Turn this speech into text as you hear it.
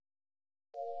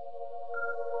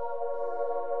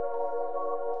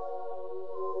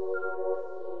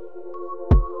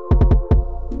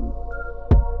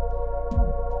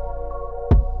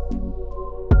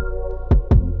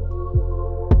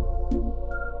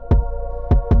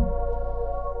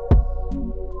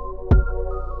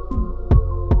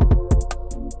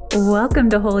Welcome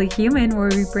to Wholly Human, where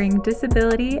we bring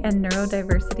disability and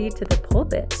neurodiversity to the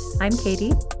pulpit. I'm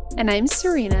Katie. And I'm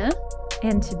Serena.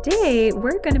 And today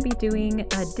we're going to be doing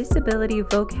a disability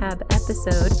vocab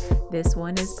episode. This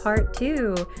one is part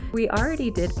 2. We already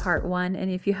did part 1,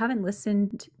 and if you haven't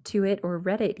listened to it or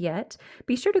read it yet,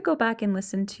 be sure to go back and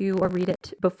listen to or read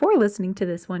it before listening to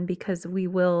this one, because we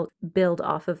will build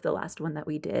off of the last one that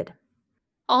we did.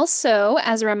 Also,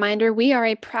 as a reminder, we are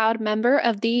a proud member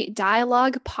of the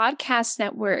Dialogue Podcast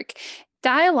Network.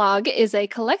 Dialogue is a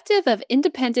collective of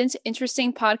independent,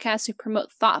 interesting podcasts who promote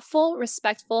thoughtful,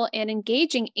 respectful, and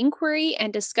engaging inquiry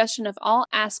and discussion of all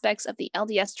aspects of the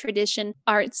LDS tradition,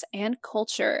 arts, and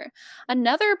culture.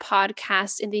 Another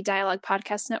podcast in the Dialogue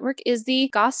Podcast Network is the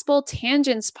Gospel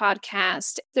Tangents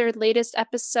podcast. Their latest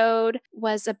episode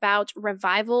was about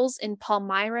revivals in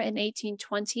Palmyra in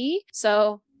 1820.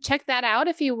 So check that out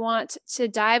if you want to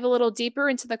dive a little deeper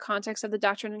into the context of the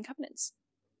Doctrine and Covenants.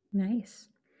 Nice.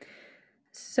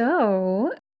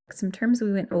 So, some terms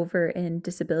we went over in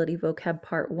Disability Vocab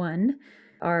Part 1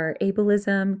 are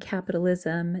ableism,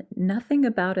 capitalism, nothing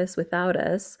about us without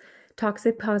us,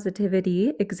 toxic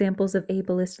positivity, examples of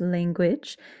ableist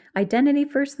language, identity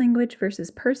first language versus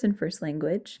person first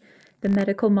language, the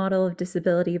medical model of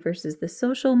disability versus the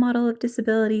social model of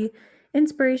disability,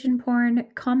 inspiration porn,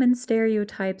 common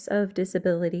stereotypes of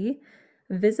disability,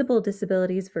 visible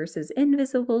disabilities versus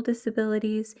invisible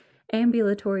disabilities,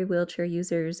 ambulatory wheelchair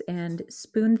users, and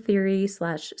spoon theory /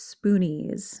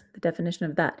 spoonies, the definition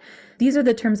of that. These are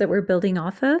the terms that we're building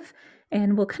off of,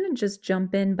 and we'll kind of just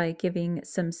jump in by giving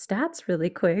some stats really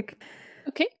quick.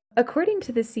 Okay. According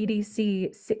to the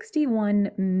CDC,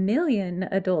 61 million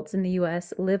adults in the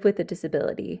U.S. live with a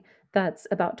disability. That's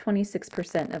about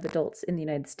 26% of adults in the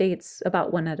United States,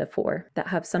 about 1 out of 4 that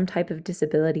have some type of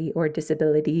disability or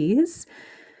disabilities.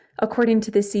 According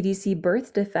to the CDC,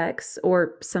 birth defects,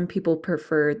 or some people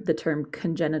prefer the term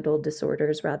congenital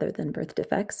disorders rather than birth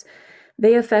defects,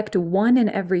 they affect 1 in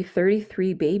every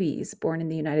 33 babies born in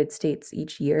the United States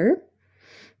each year.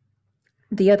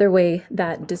 The other way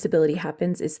that disability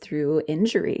happens is through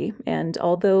injury. And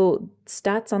although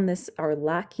stats on this are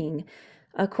lacking,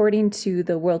 according to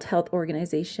the World Health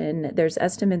Organization, there's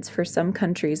estimates for some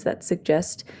countries that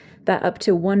suggest that up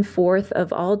to 1/4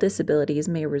 of all disabilities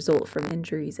may result from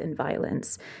injuries and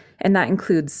violence. And that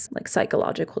includes like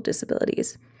psychological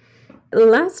disabilities.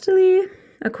 Lastly,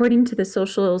 according to the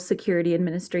Social Security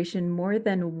Administration, more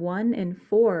than 1 in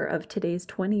 4 of today's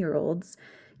 20-year-olds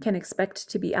can expect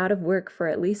to be out of work for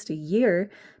at least a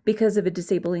year because of a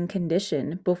disabling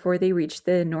condition before they reach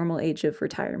the normal age of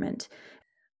retirement.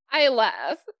 I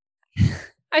laugh.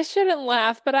 I shouldn't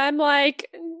laugh, but I'm like,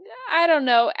 I don't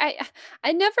know.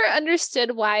 I never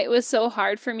understood why it was so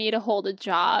hard for me to hold a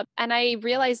job. And I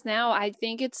realize now, I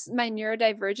think it's my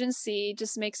neurodivergency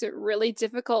just makes it really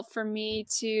difficult for me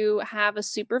to have a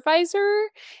supervisor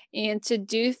and to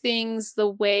do things the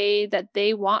way that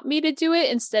they want me to do it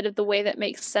instead of the way that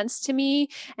makes sense to me.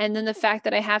 And then the fact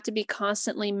that I have to be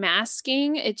constantly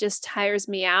masking, it just tires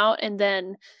me out. And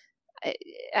then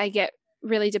I get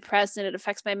really depressed, and it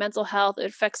affects my mental health. It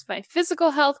affects my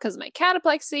physical health because of my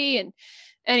cataplexy. And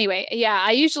anyway, yeah,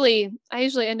 I usually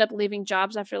end up leaving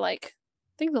jobs after I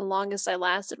think the longest I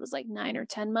lasted was 9 or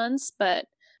 10 months, but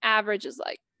average is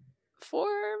 4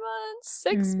 months,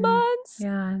 6 months.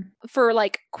 Yeah. For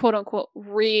quote unquote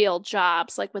real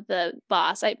jobs, with the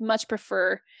boss. I much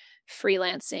prefer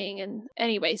freelancing. And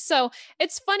anyway, so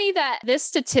it's funny that this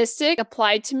statistic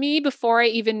applied to me before I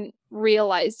even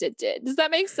realized it did. Does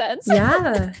that make sense?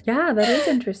 Yeah, that is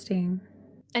interesting.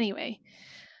 Anyway,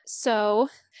 so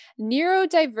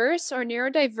neurodiverse or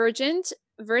neurodivergent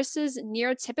versus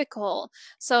neurotypical.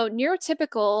 So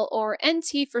neurotypical, or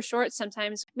NT for short,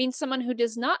 sometimes means someone who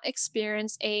does not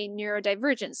experience a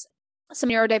neurodivergence. Some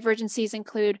neurodivergencies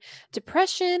include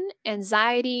depression,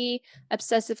 anxiety,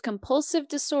 obsessive compulsive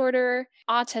disorder,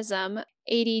 autism,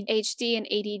 ADHD and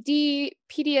ADD,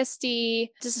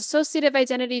 PTSD, dissociative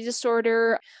identity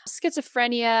disorder,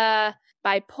 schizophrenia,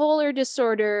 bipolar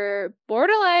disorder,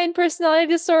 borderline personality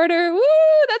disorder. Woo,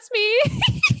 that's me.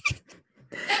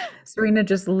 Serena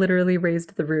just literally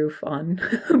raised the roof on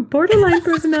borderline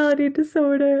personality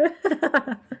disorder.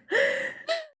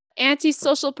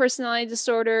 Antisocial personality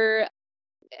disorder.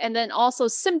 And then also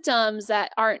symptoms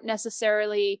that aren't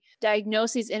necessarily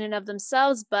diagnoses in and of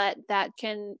themselves, but that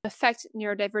can affect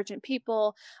neurodivergent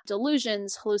people: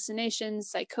 delusions, hallucinations,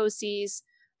 psychoses,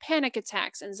 panic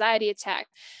attacks, anxiety attack.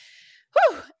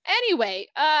 Whew. Anyway,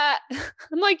 I'm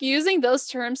using those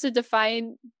terms to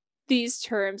define these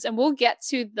terms, and we'll get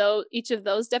to each of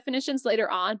those definitions later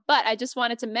on. But I just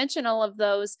wanted to mention all of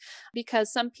those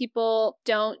because some people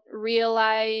don't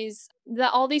realize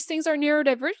that all these things are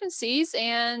neurodivergencies,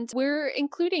 and we're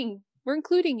including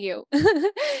you.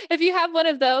 If you have one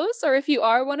of those, or if you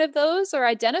are one of those, or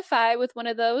identify with one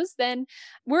of those, then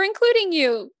we're including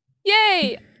you.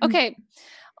 Yay! Okay.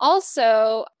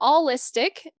 Also,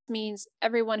 allistic means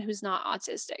everyone who's not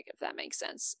autistic, if that makes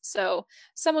sense. So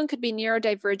someone could be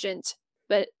neurodivergent,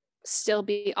 but still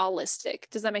be allistic.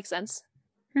 Does that make sense?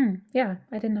 Yeah,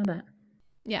 I didn't know that.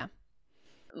 Yeah.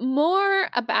 More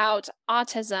about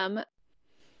autism.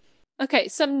 Okay,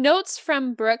 some notes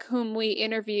from Brooke, whom we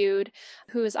interviewed,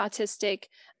 who is autistic.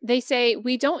 They say,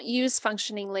 we don't use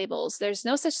functioning labels. There's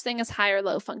no such thing as high or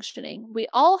low functioning. We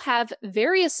all have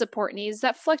various support needs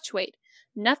that fluctuate.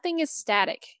 Nothing is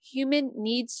static. Human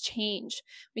needs change.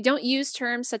 We don't use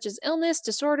terms such as illness,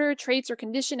 disorder, traits, or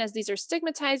condition, as these are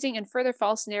stigmatizing and further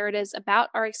false narratives about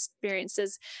our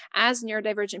experiences as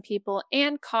neurodivergent people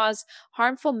and cause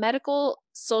harmful medical,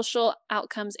 social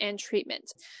outcomes and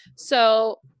treatment.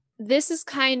 So this is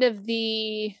kind of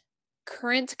the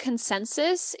current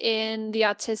consensus in the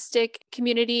autistic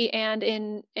community and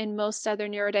in most other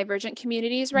neurodivergent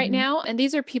communities right now. And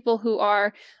these are people who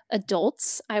are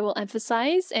adults, I will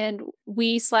emphasize, and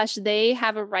we/they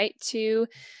have a right to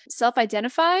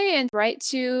self-identify and right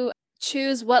to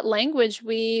choose what language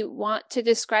we want to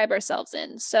describe ourselves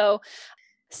in. So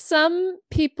some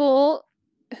people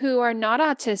who are not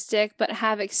autistic but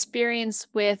have experience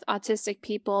with autistic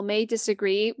people may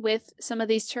disagree with some of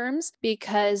these terms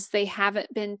because they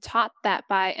haven't been taught that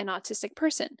by an autistic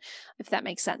person, if that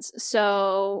makes sense.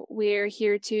 So we're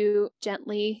here to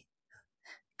gently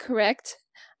correct.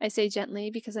 I say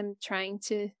gently because I'm trying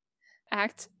to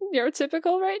act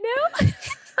neurotypical right now.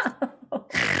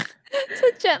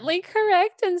 To gently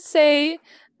correct and say,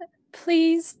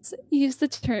 please use the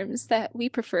terms that we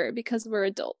prefer because we're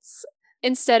adults,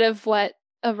 instead of what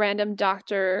a random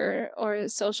doctor or a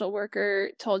social worker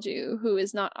told you who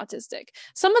is not autistic.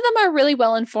 Some of them are really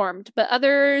well informed, but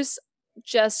others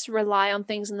just rely on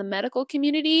things in the medical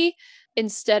community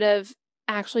instead of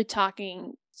actually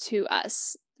talking to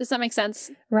us. Does that make sense?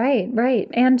 Right, right.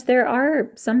 And there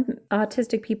are some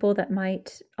autistic people that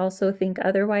might also think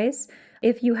otherwise.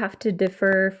 If you have to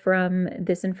differ from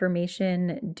this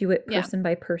information, do it person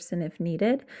by person if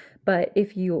needed. But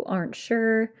if you aren't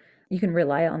sure, you can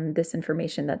rely on this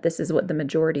information that this is what the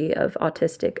majority of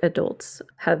autistic adults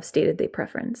have stated they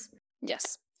preference.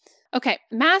 Yes. Okay.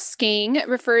 Masking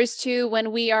refers to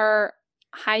when we are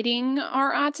hiding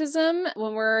our autism,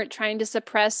 when we're trying to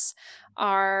suppress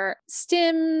our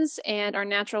stims and our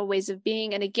natural ways of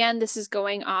being. And again, this is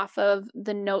going off of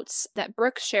the notes that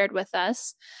Brooke shared with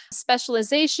us.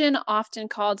 Specialization, often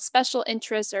called special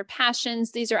interests or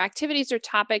passions. These are activities or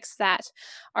topics that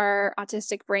our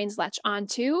autistic brains latch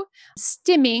onto.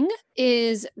 Stimming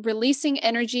is releasing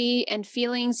energy and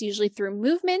feelings, usually through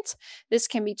movement. This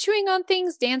can be chewing on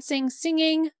things, dancing,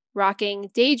 singing, rocking,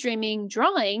 daydreaming,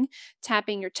 drawing,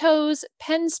 tapping your toes,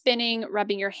 pen spinning,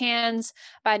 rubbing your hands,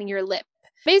 biting your lip.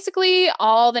 Basically,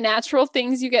 all the natural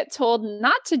things you get told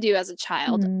not to do as a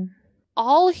child.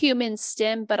 All humans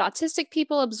stim, but autistic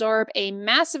people absorb a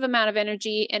massive amount of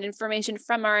energy and information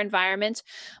from our environment,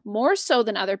 more so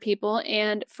than other people.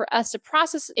 And for us to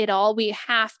process it all, we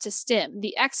have to stim.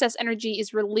 The excess energy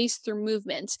is released through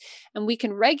movement, and we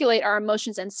can regulate our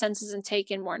emotions and senses and take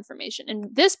in more information.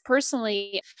 And this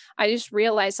personally, I just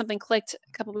realized something clicked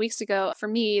a couple of weeks ago for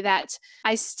me, that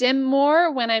I stim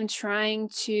more when I'm trying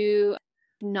to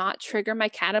not trigger my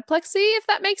cataplexy, if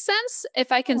that makes sense.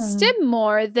 If I can stim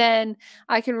more, then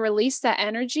I can release that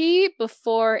energy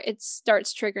before it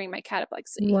starts triggering my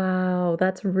cataplexy. Wow,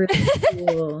 that's really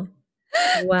cool.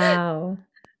 Wow.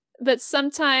 But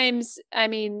sometimes, I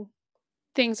mean,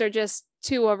 things are just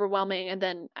too overwhelming, and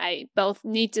then I both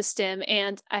need to stim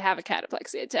and I have a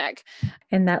cataplexy attack.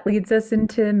 And that leads us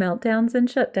into meltdowns and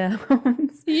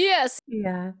shutdowns. Yes.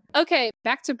 Yeah. Okay,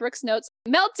 back to Brooke's notes.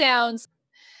 Meltdowns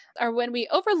are when we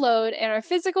overload and our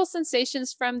physical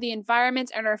sensations from the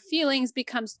environment and our feelings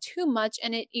becomes too much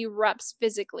and it erupts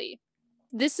physically.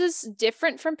 This is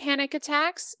different from panic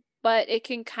attacks, but it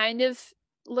can kind of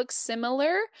look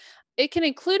similar. It can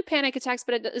include panic attacks,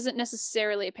 but it isn't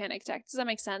necessarily a panic attack. Does that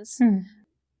make sense?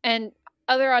 And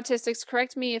other autistics,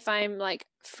 correct me if I'm like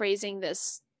phrasing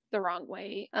this the wrong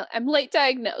way. I'm late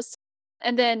diagnosed.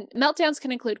 And then meltdowns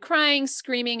can include crying,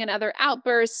 screaming, and other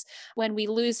outbursts. When we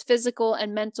lose physical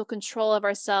and mental control of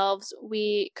ourselves,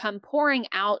 we come pouring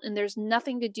out and there's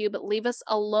nothing to do but leave us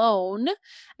alone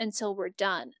until we're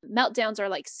done. Meltdowns are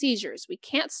like seizures. We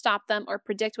can't stop them or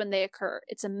predict when they occur.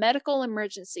 It's a medical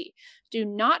emergency. Do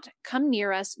not come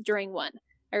near us during one.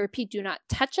 I repeat, do not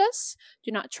touch us,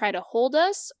 do not try to hold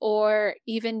us, or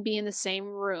even be in the same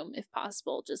room if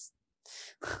possible. Just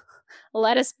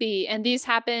let us be. And these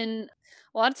happen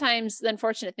a lot of times. The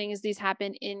unfortunate thing is these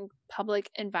happen in public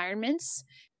environments,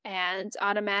 and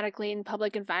automatically in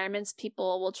public environments,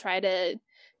 people will try to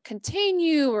contain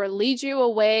you or lead you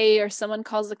away, or someone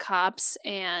calls the cops,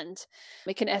 and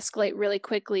it can escalate really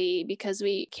quickly because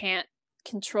we can't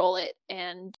control it,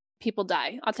 and people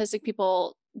die. Autistic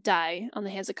people die on the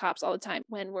hands of cops all the time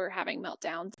when we're having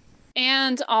meltdowns.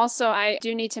 And also, I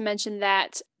do need to mention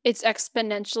that it's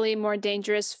exponentially more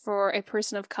dangerous for a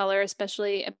person of color,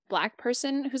 especially a Black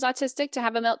person who's autistic, to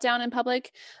have a meltdown in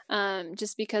public,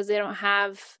 just because they don't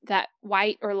have that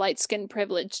white or light skin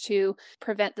privilege to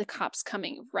prevent the cops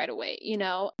coming right away. You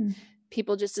know,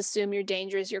 people just assume you're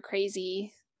dangerous, you're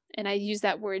crazy. And I use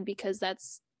that word because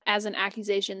that's as an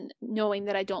accusation, knowing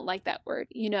that I don't like that word,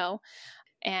 you know,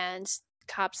 and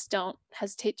cops don't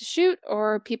hesitate to shoot,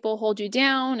 or people hold you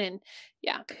down. And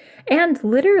yeah. And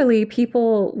literally,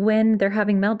 people, when they're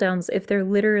having meltdowns, if they're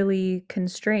literally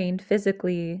constrained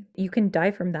physically, you can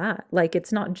die from that. Like,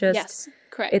 it's not just, yes,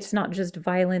 correct. It's not just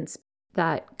violence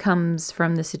that comes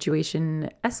from the situation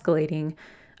escalating.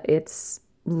 It's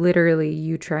literally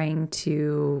you trying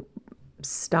to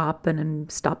stop an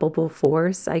unstoppable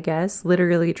force, I guess,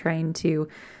 literally trying to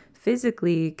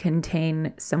physically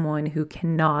contain someone who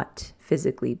cannot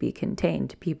physically be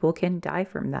contained. People can die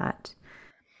from that.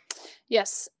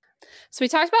 Yes. So we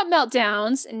talked about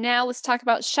meltdowns. Now let's talk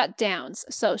about shutdowns.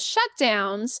 So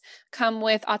shutdowns come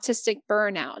with autistic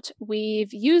burnout.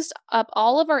 We've used up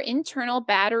all of our internal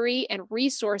battery and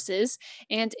resources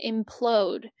and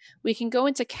implode. We can go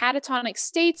into catatonic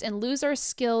states and lose our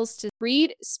skills to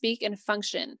read, speak, and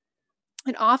function.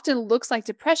 It often looks like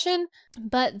depression,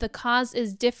 but the cause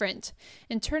is different.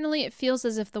 Internally, it feels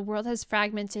as if the world has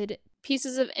fragmented,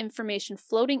 pieces of information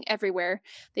floating everywhere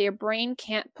that your brain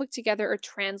can't put together or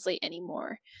translate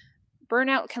anymore.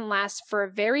 Burnout can last for a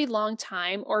very long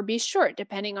time or be short,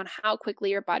 depending on how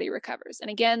quickly your body recovers. And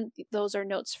again, those are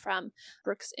notes from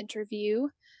Brooke's interview.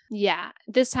 Yeah,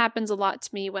 this happens a lot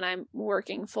to me when I'm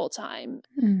working full time.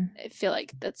 I feel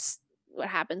like that's what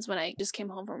happens when I just came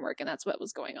home from work, and that's what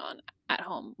was going on at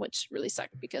home, which really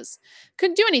sucked because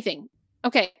couldn't do anything.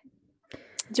 Okay. Do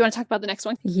you want to talk about the next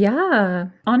one? Yeah.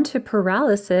 On to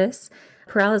paralysis.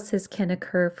 Paralysis can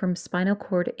occur from spinal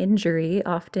cord injury.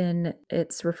 Often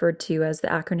it's referred to as the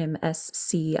acronym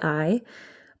SCI,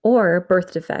 or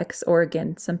birth defects, or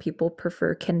again, some people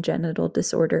prefer congenital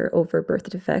disorder over birth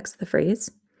defects, the phrase.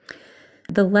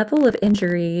 The level of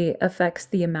injury affects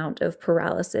the amount of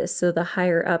paralysis. So the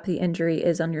higher up the injury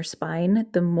is on your spine,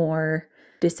 the more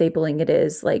disabling it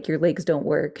is. Like, your legs don't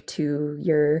work, to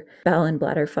your bowel and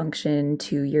bladder function,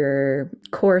 to your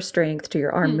core strength, to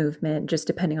your arm movement, just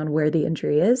depending on where the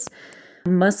injury is.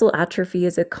 Muscle atrophy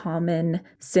is a common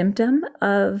symptom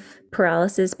of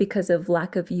paralysis because of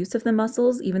lack of use of the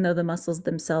muscles, even though the muscles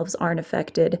themselves aren't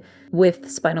affected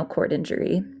with spinal cord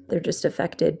injury. They're just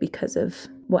affected because of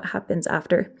what happens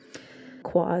after.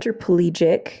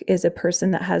 Quadriplegic is a person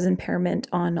that has impairment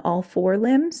on all 4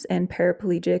 limbs, and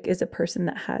paraplegic is a person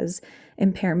that has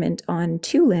impairment on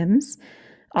 2 limbs.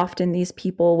 Often these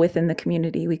people within the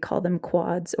community, we call them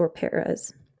quads or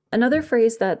paras. Another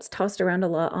phrase that's tossed around a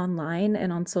lot online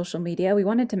and on social media, we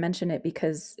wanted to mention it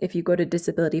because if you go to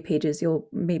disability pages, you'll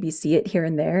maybe see it here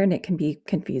and there, and it can be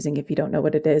confusing if you don't know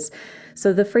what it is.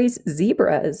 So the phrase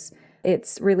zebras,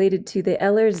 it's related to the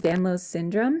Ehlers-Danlos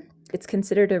syndrome. It's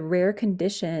considered a rare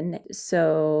condition,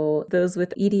 so those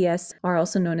with EDS are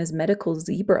also known as medical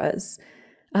zebras.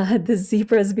 The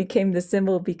zebras became the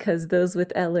symbol because those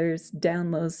with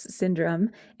Ehlers-Danlos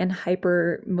syndrome and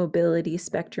hypermobility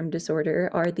spectrum disorder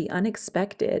are the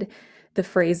unexpected. The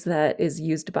phrase that is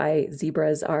used by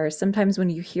zebras are, sometimes when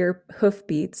you hear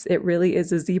hoofbeats, it really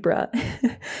is a zebra,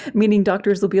 meaning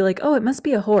doctors will be like, oh, it must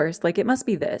be a horse. Like, it must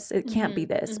be this. It can't be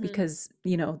this because,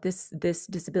 you know, this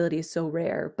disability is so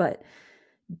rare, but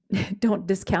don't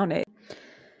discount it.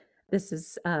 This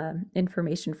is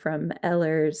information from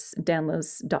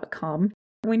ehlersdanlos.com.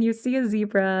 When you see a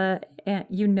zebra,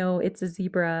 you know it's a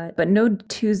zebra, but no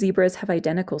 2 zebras have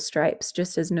identical stripes,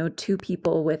 just as no 2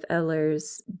 people with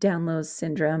Ehlers-Danlos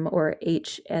syndrome or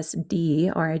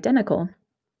HSD are identical.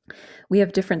 We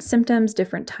have different symptoms,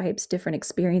 different types, different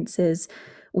experiences.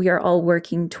 We are all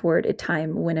working toward a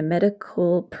time when a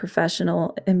medical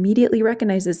professional immediately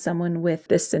recognizes someone with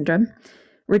this syndrome,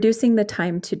 reducing the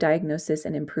time to diagnosis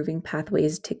and improving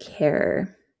pathways to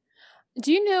care.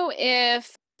 Do you know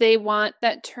if they want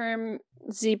that term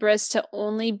zebras to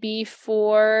only be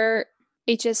for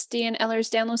HSD and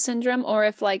Ehlers-Danlos syndrome, or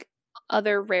if like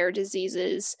other rare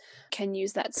diseases can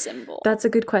use that symbol? That's a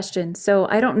good question. So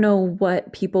I don't know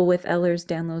what people with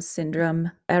Ehlers-Danlos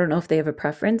syndrome, I don't know if they have a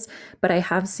preference, but I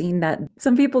have seen that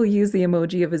some people use the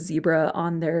emoji of a zebra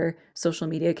on their social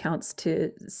media accounts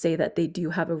to say that they do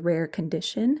have a rare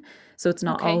condition. So it's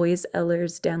not always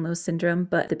Ehlers-Danlos syndrome,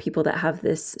 but the people that have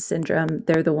this syndrome,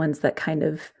 they're the ones that kind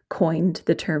of coined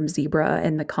the term zebra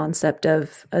and the concept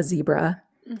of a zebra.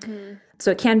 Mm-hmm.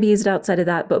 So it can be used outside of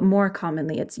that, but more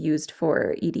commonly it's used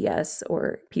for EDS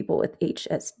or people with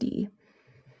HSD.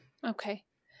 Okay.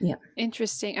 Yeah.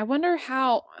 Interesting. I wonder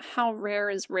how rare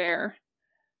is rare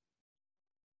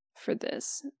for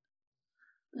this.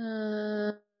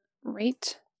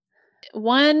 Rate.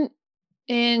 1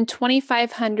 in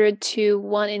 2,500 to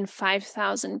 1 in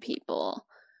 5,000 people.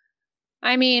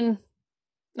 I mean,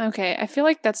 okay, I feel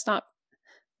like that's not,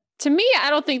 to me, I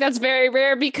don't think that's very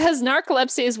rare because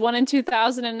narcolepsy is 1 in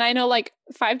 2,000 and I know like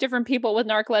 5 different people with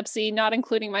narcolepsy, not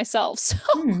including myself. So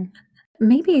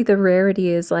maybe the rarity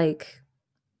is like,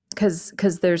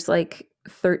 because there's like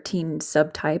 13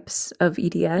 subtypes of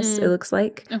EDS, it looks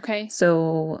like. Okay.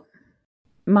 So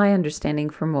my understanding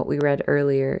from what we read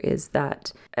earlier is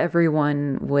that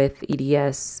everyone with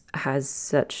EDS has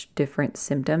such different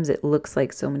symptoms. It looks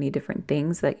like so many different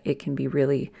things that it can be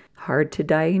really hard to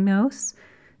diagnose.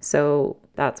 So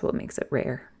that's what makes it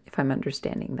rare, if I'm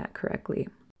understanding that correctly.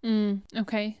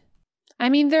 Okay. I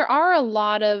mean, there are a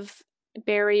lot of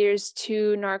barriers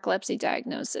to narcolepsy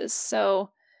diagnosis.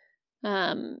 So,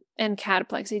 and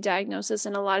cataplexy diagnosis.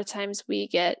 And a lot of times we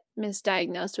get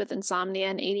misdiagnosed with insomnia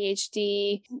and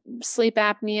ADHD, sleep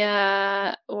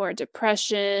apnea, or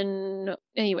depression.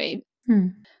 Anyway,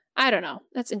 I don't know.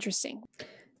 That's interesting.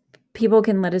 People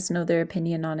can let us know their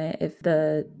opinion on it if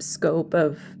the scope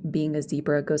of being a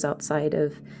zebra goes outside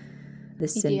of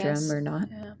this syndrome or not.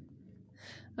 Yeah.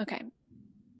 Okay.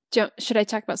 Should I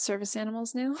talk about service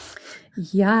animals now?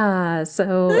 Yeah.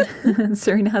 So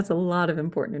Serena has a lot of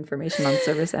important information on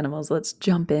service animals. Let's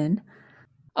jump in.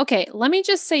 Okay. Let me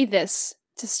just say this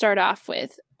to start off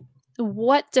with.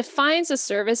 What defines a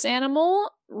service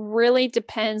animal really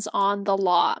depends on the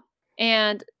law.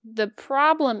 And the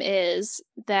problem is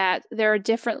that there are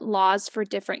different laws for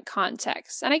different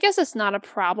contexts. And I guess it's not a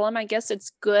problem. I guess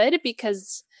it's good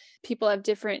because people have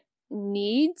different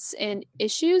needs and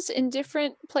issues in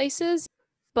different places.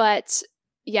 But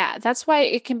yeah, that's why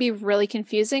it can be really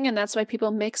confusing. And that's why people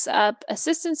mix up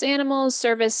assistance animals,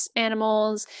 service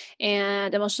animals,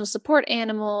 and emotional support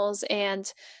animals,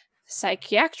 and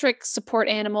psychiatric support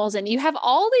animals, and you have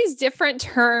all these different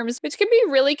terms, which can be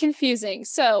really confusing.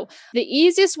 So the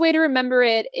easiest way to remember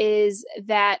it is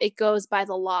that it goes by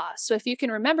the law. So if you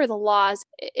can remember the laws,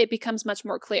 it becomes much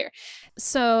more clear.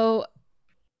 So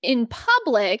in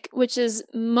public, which is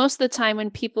most of the time when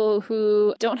people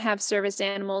who don't have service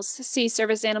animals see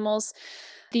service animals,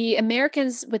 the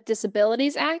Americans with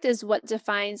Disabilities Act is what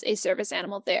defines a service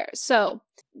animal there. So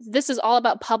this is all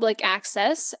about public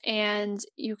access, and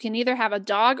you can either have a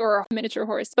dog or a miniature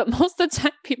horse, but most of the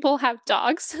time people have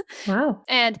dogs. Wow.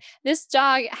 And this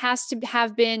dog has to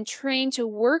have been trained to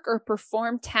work or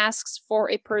perform tasks for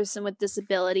a person with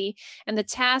disability, and the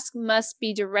task must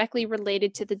be directly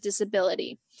related to the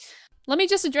disability. Let me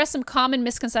just address some common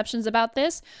misconceptions about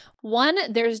this.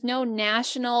 One, there's no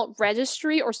national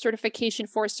registry or certification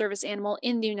for a service animal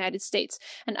in the United States.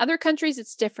 In other countries,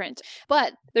 it's different.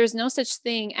 But there's no such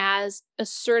thing as a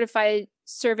certified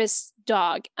service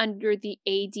dog under the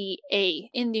ADA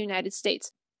in the United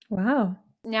States. Wow.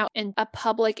 Now, in a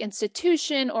public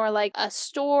institution or like a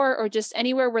store or just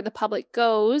anywhere where the public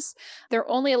goes, they're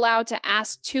only allowed to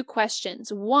ask 2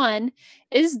 questions. 1,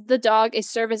 is the dog a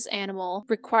service animal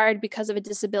required because of a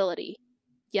disability?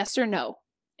 Yes or no?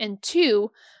 And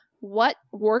 2, what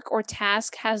work or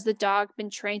task has the dog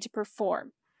been trained to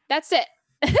perform? That's it.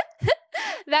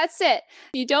 That's it.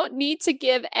 You don't need to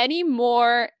give any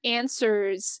more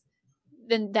answers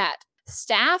than that.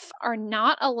 Staff are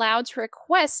not allowed to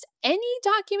request any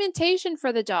documentation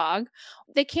for the dog.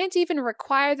 They can't even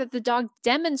require that the dog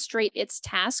demonstrate its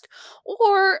task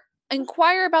or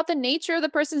inquire about the nature of the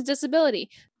person's disability,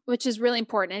 which is really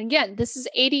important. And again, this is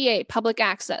ADA, public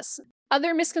access.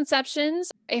 Other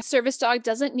misconceptions, a service dog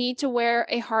doesn't need to wear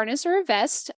a harness or a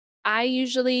vest. I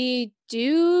usually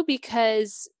do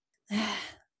because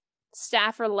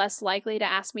staff are less likely to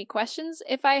ask me questions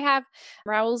if I have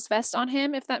Raoul's vest on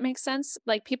him, if that makes sense.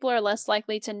 Like, people are less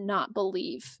likely to not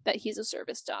believe that he's a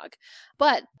service dog.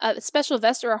 But a special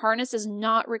vest or a harness is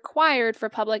not required for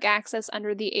public access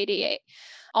under the ADA.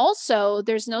 Also,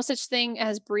 there's no such thing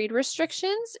as breed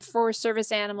restrictions for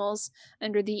service animals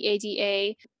under the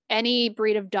ADA. Any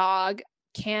breed of dog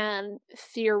can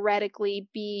theoretically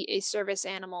be a service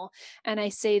animal. And I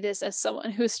say this as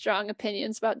someone who has strong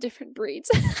opinions about different breeds.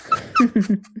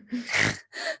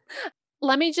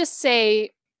 Let me just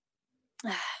say,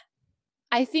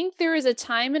 I think there is a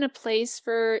time and a place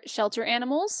for shelter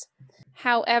animals.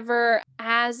 However,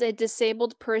 as a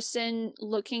disabled person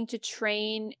looking to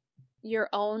train your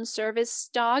own service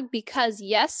dog, because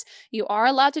yes, you are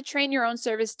allowed to train your own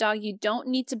service dog. You don't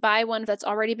need to buy one that's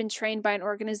already been trained by an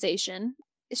organization.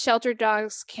 Shelter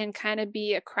dogs can kind of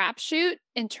be a crapshoot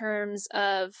in terms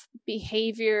of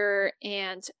behavior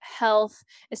and health,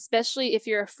 especially if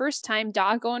you're a first-time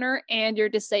dog owner and you're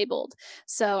disabled.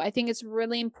 So I think it's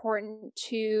really important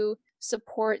to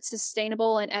support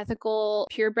sustainable and ethical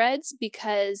purebreds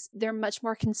because they're much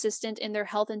more consistent in their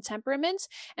health and temperament.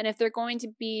 And if they're going to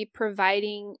be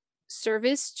providing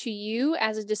service to you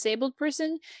as a disabled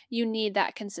person, you need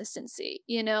that consistency.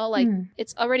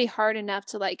 It's already hard enough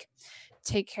to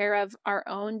take care of our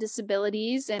own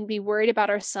disabilities and be worried about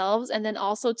ourselves, and then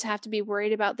also to have to be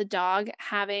worried about the dog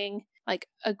having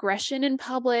aggression in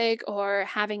public or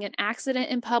having an accident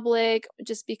in public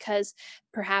just because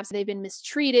perhaps they've been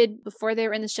mistreated before they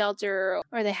were in the shelter,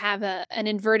 or they have an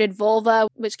inverted vulva,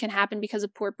 which can happen because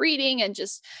of poor breeding and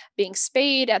just being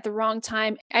spayed at the wrong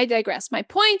time. I digress. My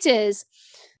point is,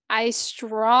 I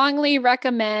strongly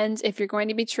recommend, if you're going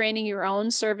to be training your own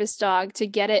service dog, to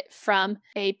get it from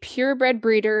a purebred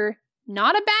breeder,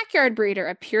 not a backyard breeder,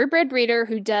 a purebred breeder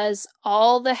who does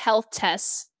all the health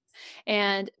tests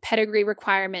and pedigree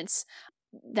requirements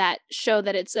that show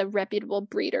that it's a reputable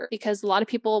breeder, because a lot of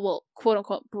people will quote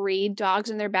unquote breed dogs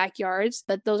in their backyards,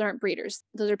 but those aren't breeders.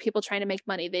 Those are people trying to make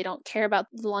money. They don't care about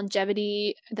the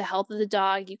longevity, the health of the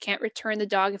dog. You can't return the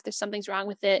dog if there's something's wrong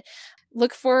with it.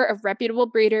 Look for a reputable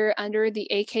breeder under the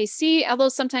AKC, although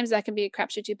sometimes that can be a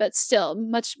crapshoot too, but still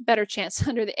much better chance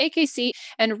under the AKC,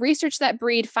 and research that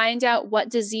breed, find out what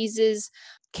diseases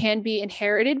can be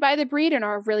inherited by the breed and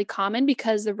are really common,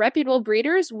 because the reputable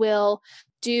breeders will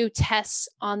do tests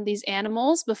on these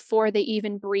animals before they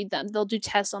even breed them. They'll do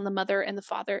tests on the mother and the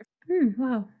father.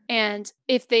 Wow. And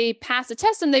if they pass the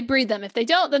test, then they breed them. If they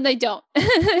don't, then they don't.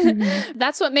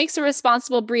 That's what makes a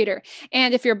responsible breeder.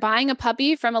 And if you're buying a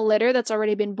puppy from a litter that's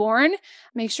already been born,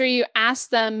 make sure you ask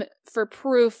them for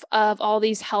proof of all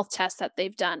these health tests that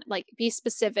they've done. Be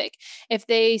specific. If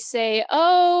they say,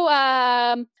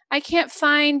 I can't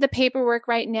find the paperwork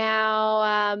right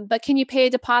now, but can you pay a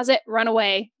deposit? Run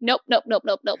away. Nope.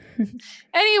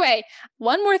 Anyway,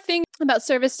 one more thing about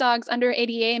service dogs under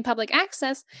ADA and public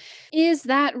access is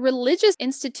that religious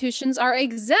institutions are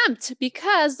exempt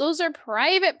because those are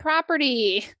private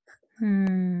property.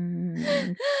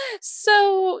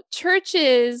 So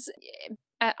churches,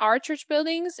 at our church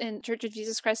buildings, in Church of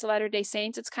Jesus Christ of Latter-day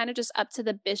Saints, it's kind of just up to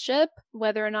the bishop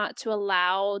whether or not to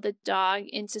allow the dog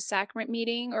into sacrament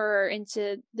meeting or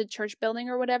into the church building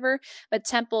or whatever. But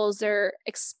temples, they're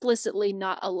explicitly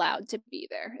not allowed to be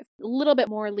there. A little bit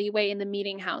more leeway in the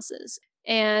meeting houses.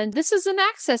 And this is an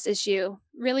access issue,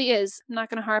 really is. I'm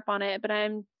not going to harp on it, but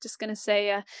I'm just going to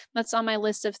say that's on my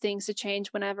list of things to change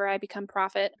whenever I become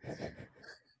prophet.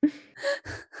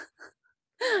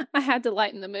 I had to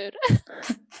lighten the mood.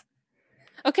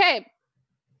 Okay,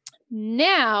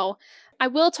 now I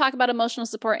will talk about emotional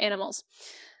support animals.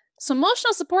 So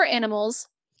emotional support animals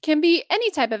can be any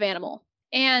type of animal.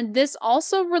 And this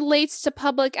also relates to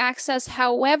public access.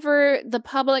 However, the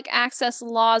public access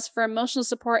laws for emotional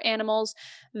support animals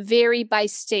vary by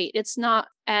state. It's not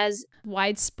as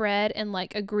widespread and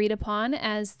agreed upon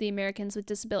as the Americans with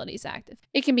Disabilities Act.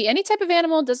 It can be any type of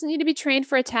animal, doesn't need to be trained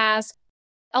for a task.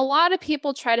 A lot of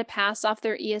people try to pass off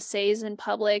their ESAs in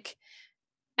public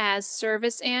as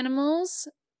service animals.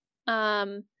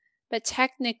 But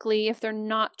technically, if they're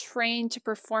not trained to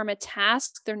perform a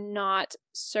task, they're not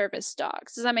service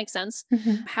dogs. Does that make sense?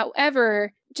 Mm-hmm.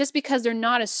 However, just because they're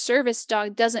not a service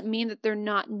dog doesn't mean that they're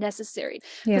not necessary.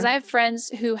 Because I have friends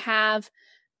who have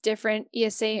different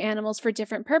ESA animals for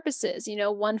different purposes,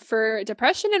 one for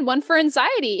depression and one for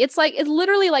anxiety. It's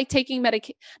literally like taking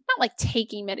medication, not like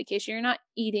taking medication. You're not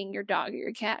eating your dog or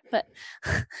your cat,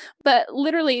 but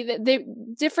literally the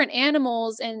different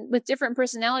animals and with different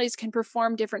personalities can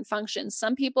perform different functions.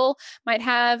 Some people might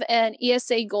have an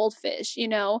ESA goldfish,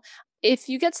 if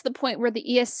you get to the point where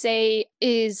the ESA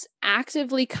is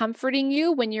actively comforting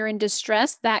you when you're in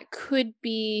distress, that could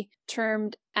be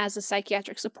termed as a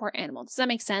psychiatric support animal. Does that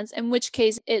make sense? In which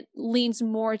case it leans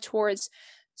more towards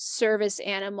service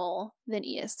animal than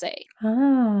ESA.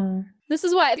 Oh. This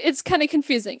is why it's kind of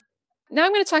confusing. Now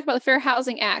I'm going to talk about the Fair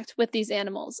Housing Act with these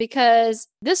animals, because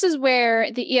this is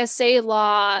where the ESA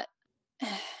law,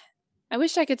 I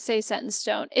wish I could say set in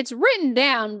stone. It's written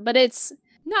down, but it's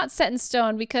not set in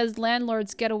stone because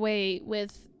landlords get away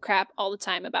with crap all the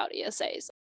time about ESAs.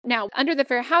 Now, under the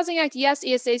Fair Housing Act, yes,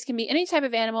 ESAs can be any type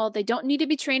of animal. They don't need to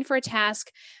be trained for a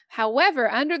task.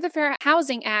 However, under the Fair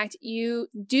Housing Act, you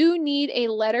do need a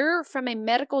letter from a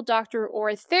medical doctor or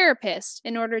a therapist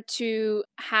in order to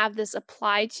have this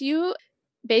applied to you.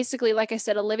 Basically, like I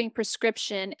said, a living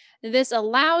prescription. This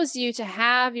allows you to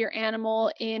have your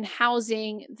animal in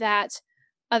housing that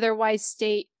otherwise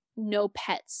state no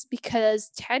pets,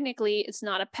 because technically it's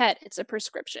not a pet, it's a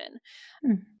prescription.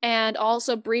 And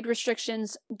also breed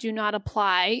restrictions do not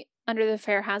apply under the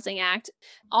Fair Housing Act.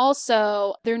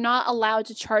 Also, they're not allowed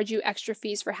to charge you extra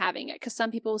fees for having it, because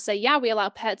some people will say, yeah, we allow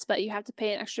pets, but you have to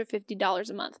pay an extra $50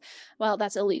 a month. Well,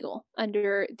 that's illegal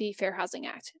under the Fair Housing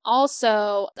Act.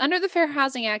 Also, under the Fair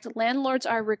Housing Act, landlords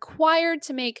are required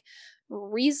to make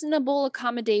reasonable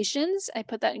accommodations, I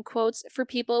put that in quotes, for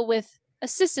people with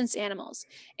assistance animals.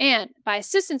 And by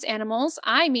assistance animals,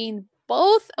 I mean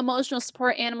both emotional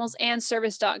support animals and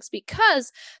service dogs,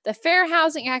 because the Fair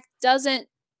Housing Act doesn't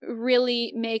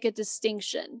really make a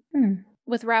distinction.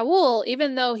 With Raoul,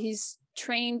 even though he's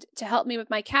trained to help me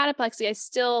with my cataplexy, I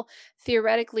still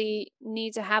theoretically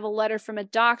need to have a letter from a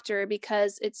doctor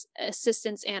because it's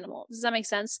assistance animal. Does that make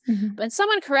sense? And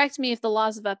someone correct me if the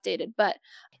laws have updated, but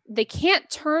they can't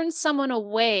turn someone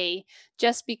away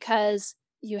just because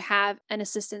you have an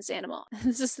assistance animal.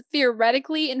 This is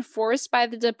theoretically enforced by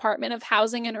the Department of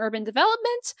Housing and Urban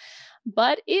Development,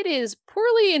 but it is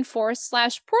poorly enforced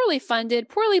 / poorly funded,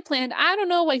 poorly planned. I don't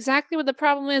know exactly what the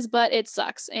problem is, but it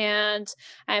sucks. And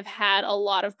I've had a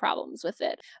lot of problems with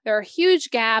it. There are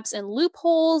huge gaps and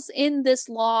loopholes in this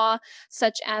law,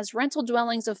 such as rental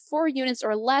dwellings of 4 units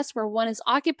or less where one is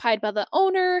occupied by the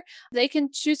owner. They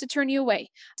can choose to turn you away.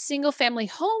 Single family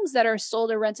homes that are sold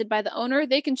or rented by the owner,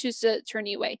 they can choose to turn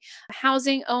you away.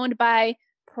 Housing owned by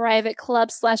private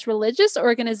clubs / religious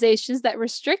organizations that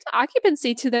restrict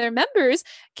occupancy to their members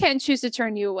can choose to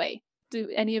turn you away. Do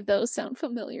any of those sound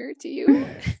familiar to you?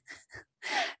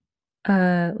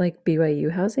 Like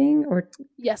BYU housing or?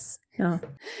 Yes. No.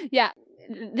 Yeah.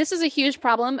 This is a huge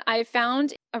problem I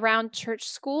found around church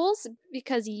schools,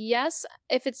 because yes,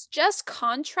 if it's just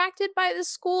contracted by the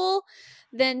school,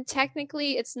 then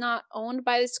technically it's not owned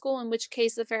by the school, in which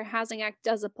case the Fair Housing Act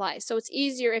does apply. So it's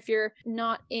easier if you're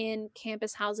not in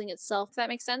campus housing itself, if that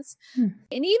makes sense. And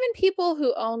even people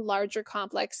who own larger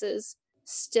complexes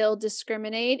still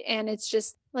discriminate. And it's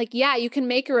just like, yeah, you can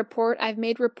make a report. I've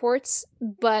made reports,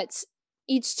 but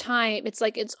each time it's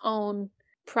like its own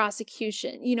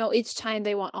prosecution. You know, each time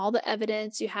they want all the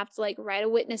evidence, you have to like write a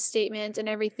witness statement and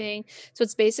everything. So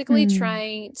it's basically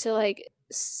trying to like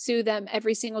sue them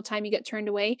every single time you get turned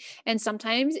away. And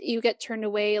sometimes you get turned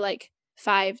away like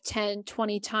 5, 10,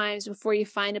 20 times before you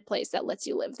find a place that lets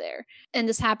you live there. And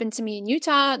this happened to me in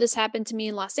Utah. This happened to me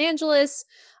in Los Angeles.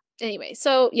 Anyway,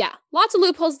 so yeah, lots of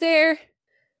loopholes there.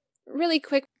 Really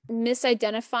quick,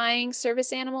 misidentifying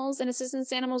service animals and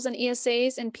assistance animals and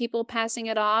ESAs and people passing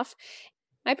it off.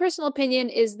 My personal opinion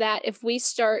is that if we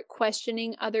start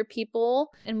questioning other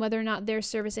people and whether or not their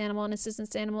service animal and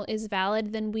assistance animal is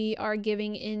valid, then we are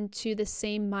giving into the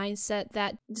same mindset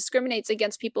that discriminates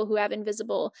against people who have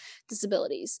invisible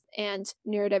disabilities and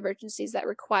neurodivergencies that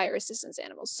require assistance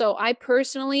animals. So I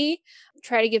personally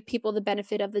try to give people the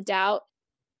benefit of the doubt.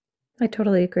 I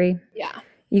totally agree. Yeah.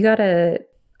 You got to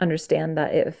understand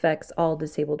that it affects all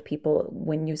disabled people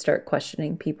when you start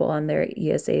questioning people on their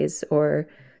ESAs or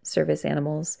service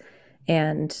animals.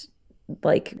 And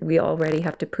like, we already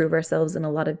have to prove ourselves in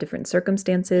a lot of different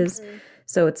circumstances.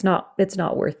 So it's not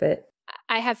worth it.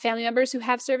 I have family members who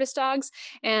have service dogs,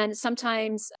 and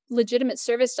sometimes legitimate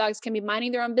service dogs can be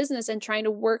minding their own business and trying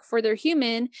to work for their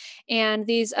human. And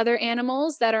these other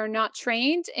animals that are not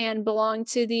trained and belong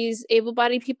to these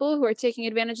able-bodied people who are taking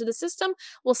advantage of the system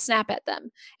will snap at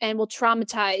them and will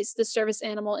traumatize the service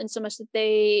animal in so much that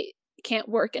they can't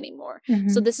work anymore.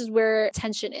 So this is where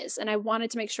tension is. And I wanted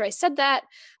to make sure I said that.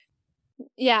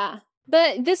 Yeah.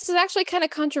 But this is actually kind of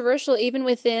controversial even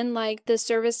within like the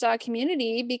service dog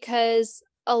community, because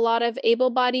a lot of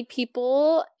able-bodied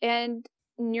people and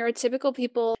neurotypical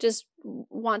people just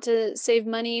want to save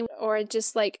money, or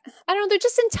just like, I don't know, they're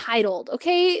just entitled,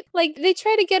 okay? Like, they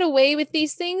try to get away with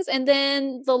these things, and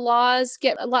then the laws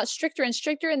get a lot stricter and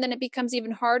stricter, and then it becomes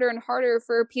even harder and harder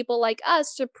for people like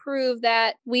us to prove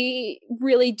that we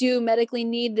really do medically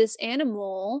need this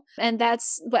animal. And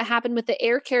that's what happened with the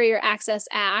Air Carrier Access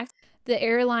Act. The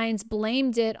airlines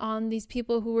blamed it on these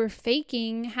people who were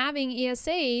faking having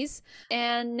ESAs,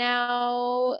 and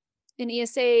now an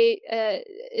ESA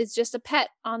is just a pet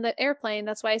on the airplane.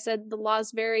 That's why I said the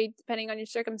laws vary depending on your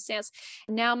circumstance.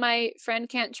 Now my friend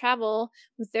can't travel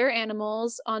with their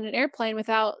animals on an airplane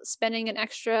without spending an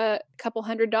extra couple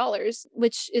 $100s,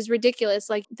 which is ridiculous.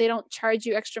 Like, they don't charge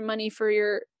you extra money for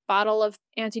your bottle of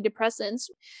antidepressants.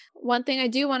 One thing I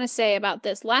do want to say about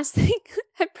this, last thing,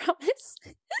 I promise.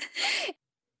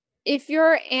 If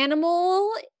your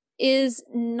animal is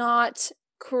not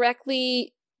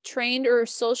correctly trained or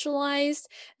socialized,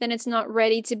 then it's not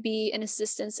ready to be an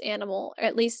assistance animal, or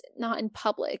at least not in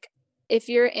public. If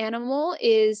your animal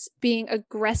is being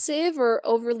aggressive or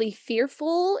overly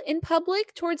fearful in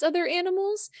public towards other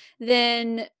animals,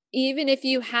 then even if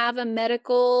you have a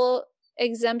medical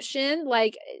exemption,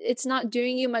 like, it's not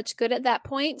doing you much good at that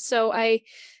point. So I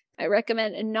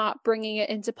recommend not bringing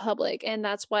it into public. And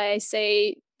that's why I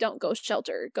say don't go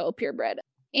shelter, go purebred.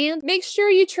 And make sure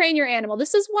you train your animal.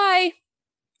 This is why,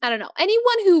 I don't know,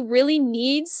 anyone who really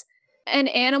needs an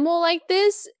animal like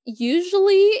this,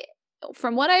 usually,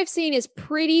 from what I've seen, is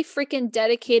pretty freaking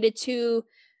dedicated to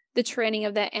the training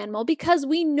of that animal, because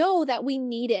we know that we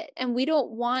need it, and we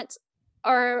don't want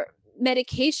our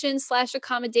medication /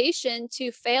 accommodation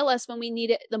to fail us when we need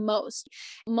it the most.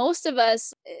 Most of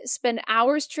us spend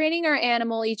hours training our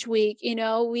animal each week. You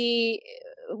know, we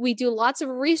do lots of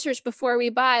research before we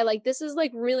buy. Like, this is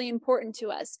like really important to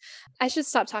us. I should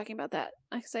stop talking about that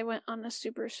because I went on a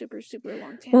super, super, super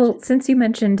long tangent. Well, since you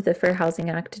mentioned the Fair Housing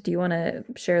Act, do you want to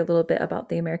share a little bit about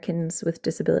the Americans with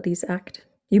Disabilities Act?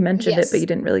 You mentioned it, but you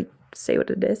didn't really say what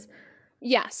it is.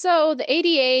 Yeah, so the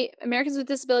ADA, Americans with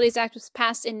Disabilities Act, was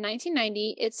passed in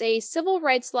 1990. It's a civil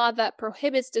rights law that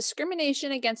prohibits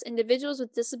discrimination against individuals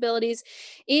with disabilities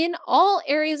in all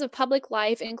areas of public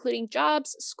life, including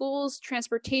jobs, schools,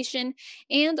 transportation,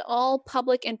 and all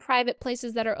public and private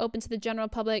places that are open to the general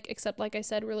public, except, like I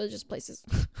said, religious places.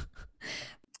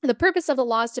 The purpose of the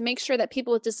law is to make sure that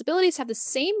people with disabilities have the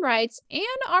same rights and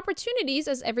opportunities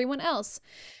as everyone else.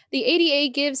 The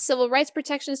ADA gives civil rights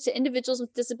protections to individuals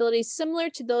with disabilities similar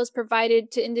to those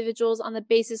provided to individuals on the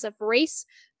basis of race,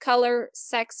 color,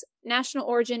 sex, national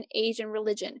origin, age, and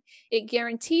religion. It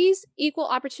guarantees equal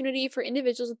opportunity for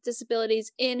individuals with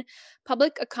disabilities in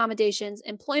public accommodations,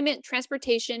 employment,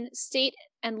 transportation, state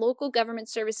and local government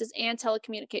services, and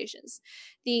telecommunications.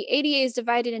 The ADA is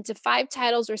divided into 5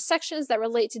 titles or sections that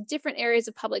relate to different areas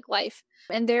of public life.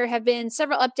 And there have been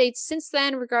several updates since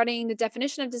then regarding the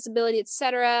definition of disability,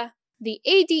 etc. The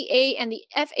ADA and the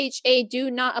FHA do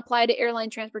not apply to airline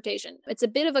transportation. It's a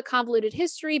bit of a convoluted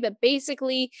history, but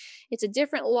basically it's a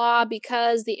different law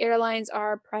because the airlines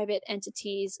are private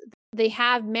entities. They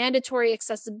have mandatory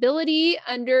accessibility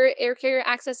under Air Carrier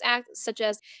Access Act, such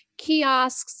as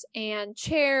kiosks and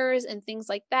chairs and things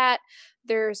like that.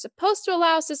 They're supposed to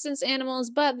allow assistance animals,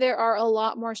 but there are a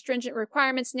lot more stringent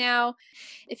requirements now.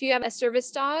 If you have a service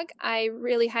dog, I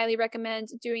really highly recommend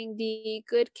doing the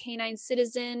Good Canine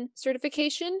Citizen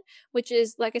certification, which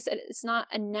is, like I said, it's not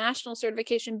a national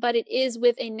certification, but it is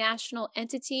with a national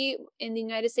entity. In the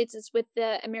United States, it's with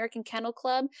the American Kennel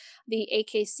Club, the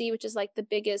AKC, which is like the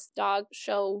biggest dog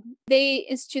show. They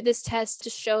institute this test to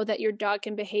show that your dog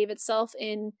can behave itself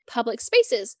in public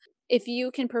spaces. If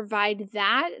you can provide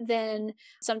that, then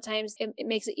sometimes it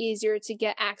makes it easier to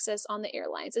get access on the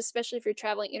airlines, especially if you're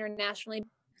traveling internationally.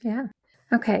 Yeah.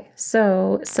 Okay,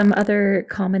 so some other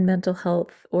common mental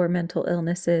health or mental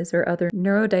illnesses or other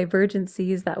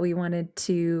neurodivergencies that we wanted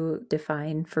to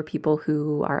define for people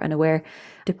who are unaware.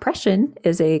 Depression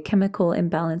is a chemical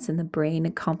imbalance in the brain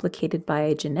complicated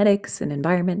by genetics and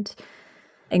environment.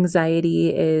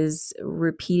 Anxiety is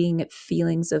repeating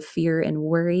feelings of fear and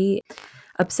worry.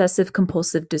 Obsessive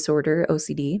Compulsive Disorder,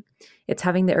 OCD. It's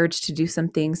having the urge to do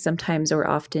something sometimes or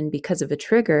often because of a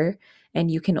trigger, and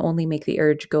you can only make the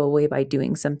urge go away by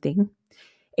doing something.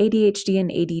 ADHD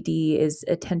and ADD is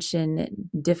attention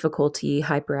difficulty,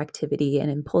 hyperactivity, and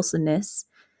impulsiveness.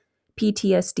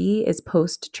 PTSD is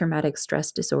post-traumatic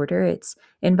stress disorder. It's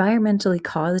environmentally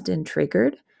caused and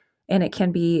triggered, and it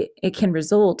can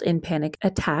result in panic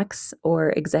attacks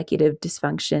or executive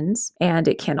dysfunctions, and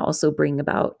it can also bring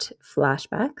about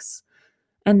flashbacks.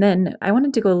 And then I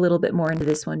wanted to go a little bit more into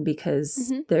this one because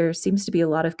Mm-hmm. there seems to be a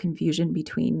lot of confusion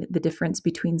between the difference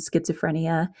between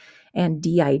schizophrenia and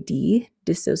DID,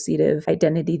 dissociative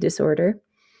identity disorder.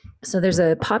 So there's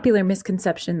a popular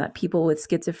misconception that people with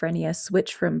schizophrenia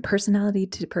switch from personality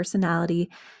to personality,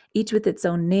 each with its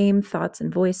own name, thoughts,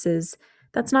 and voices.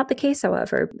 That's not the case,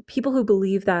 however. People who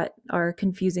believe that are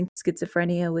confusing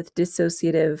schizophrenia with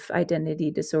dissociative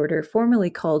identity disorder, formerly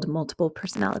called multiple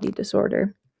personality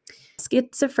disorder.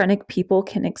 Schizophrenic people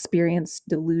can experience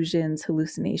delusions,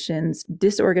 hallucinations,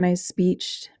 disorganized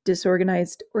speech,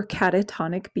 disorganized or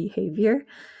catatonic behavior,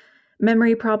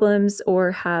 memory problems,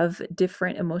 or have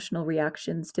different emotional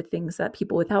reactions to things that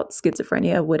people without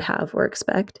schizophrenia would have or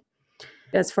expect.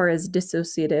 As far as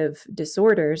dissociative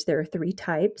disorders, there are three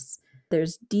types.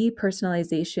 There's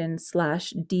depersonalization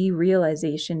slash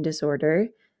derealization disorder,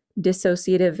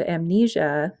 dissociative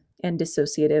amnesia, and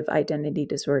dissociative identity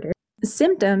disorder.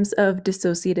 Symptoms of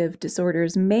dissociative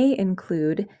disorders may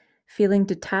include feeling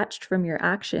detached from your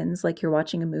actions, like you're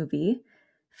watching a movie,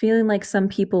 feeling like some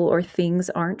people or things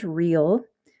aren't real,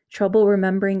 trouble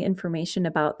remembering information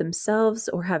about themselves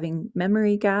or having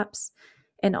memory gaps,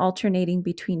 and alternating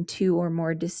between two or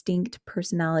more distinct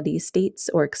personality states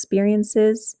or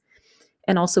experiences.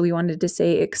 And also, we wanted to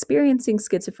say experiencing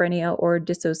schizophrenia or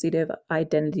dissociative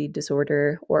identity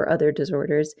disorder or other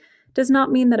disorders does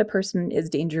not mean that a person is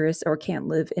dangerous or can't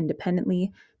live independently.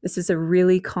 This is a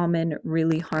really common,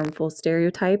 really harmful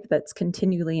stereotype that's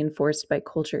continually enforced by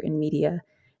culture and media,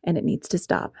 and it needs to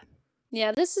stop.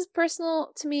 Yeah, this is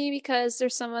personal to me because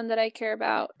there's someone that I care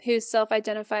about who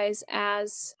self-identifies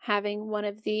as having one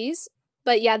of these.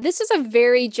 But yeah, this is a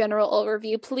very general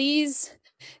overview. Please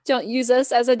don't use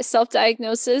us as a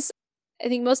self-diagnosis. I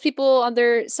think most people on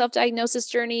their self-diagnosis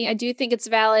journey, I do think it's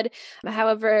valid.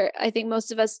 However, I think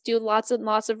most of us do lots and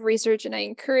lots of research, and I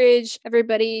encourage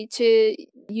everybody to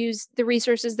use the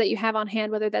resources that you have on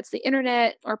hand, whether that's the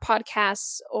internet or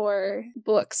podcasts or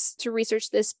books to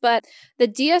research this. But the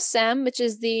DSM, which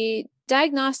is the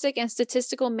Diagnostic and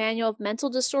Statistical Manual of Mental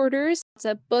Disorders. It's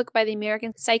a book by the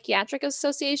American Psychiatric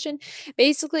Association.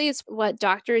 Basically, it's what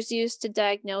doctors use to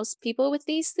diagnose people with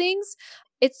these things.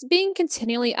 It's being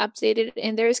continually updated,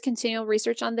 and there is continual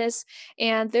research on this.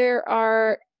 And there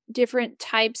are different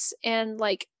types and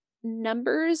like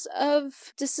numbers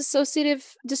of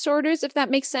dissociative disorders, if that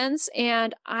makes sense.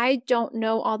 And I don't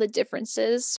know all the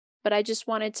differences, but I just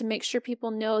wanted to make sure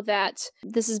people know that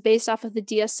this is based off of the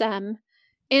DSM.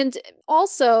 And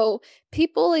also,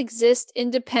 people exist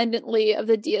independently of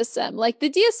the DSM. Like, the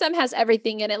DSM has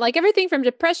everything in it, like everything from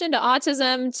depression to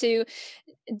autism to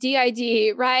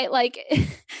DID, right? Like,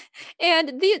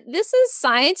 and this is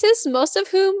scientists, most of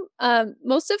whom are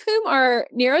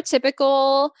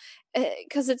neurotypical,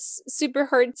 because it's super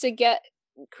hard to get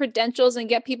credentials and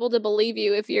get people to believe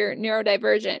you if you're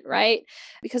neurodivergent, right?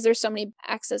 Because there's so many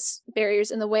access barriers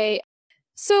in the way.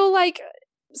 So, like,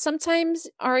 sometimes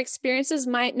our experiences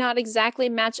might not exactly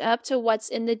match up to what's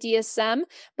in the DSM,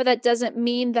 but that doesn't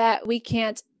mean that we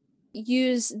can't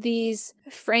use these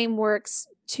frameworks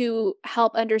to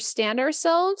help understand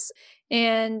ourselves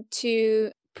and to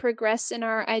progress in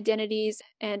our identities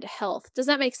and health. Does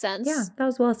that make sense? Yeah, that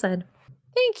was well said.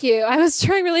 Thank you. I was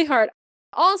trying really hard.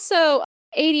 Also,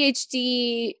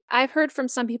 ADHD, I've heard from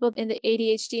some people in the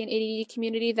ADHD and ADD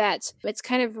community that it's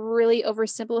kind of really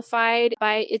oversimplified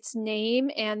by its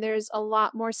name, and there's a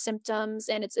lot more symptoms,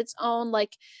 and it's its own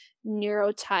like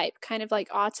neurotype, kind of like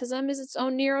autism is its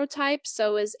own neurotype.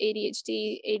 So is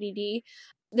ADHD, ADD.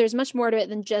 There's much more to it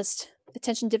than just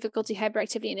attention difficulty,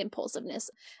 hyperactivity, and impulsiveness.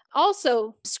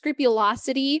 Also,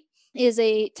 scrupulosity is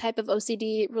a type of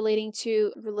OCD relating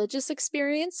to religious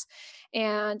experience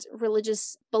and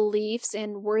religious beliefs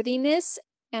and worthiness.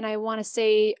 And I want to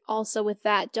say also with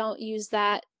that, don't use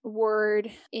that word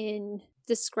in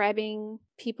describing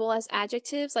people as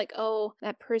adjectives, like, oh,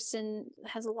 that person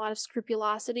has a lot of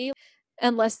scrupulosity,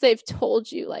 unless they've told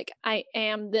you, like, I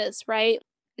am this, right?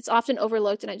 It's often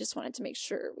overlooked, and I just wanted to make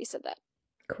sure we said that.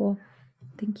 Cool.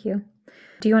 Thank you.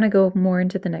 Do you want to go more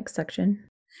into the next section?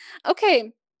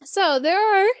 Okay, so there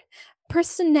are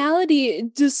personality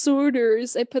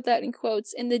disorders, I put that in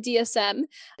quotes, in the DSM.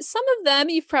 Some of them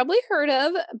you've probably heard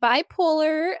of: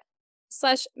 bipolar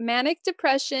slash manic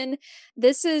depression.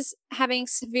 This is having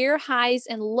severe highs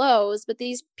and lows, but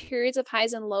these periods of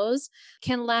highs and lows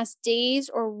can last days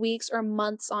or weeks or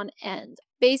months on end.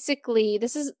 Basically,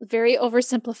 this is very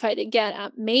oversimplified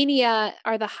again. Mania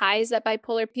are the highs that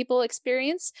bipolar people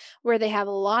experience, where they have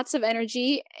lots of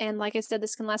energy. And like I said,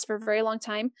 this can last for a very long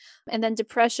time. And then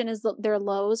depression is their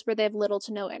lows, where they have little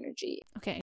to no energy.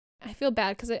 Okay. I feel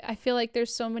bad because I feel like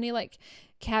there's so many like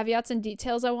caveats and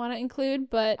details I want to include,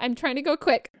 but I'm trying to go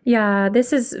quick. Yeah,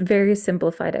 this is very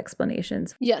simplified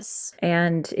explanations. Yes.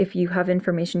 And if you have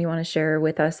information you want to share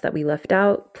with us that we left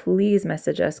out, please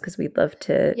message us because we'd love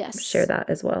to share that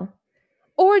as well.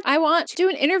 Or I want to do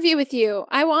an interview with you.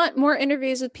 I want more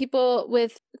interviews with people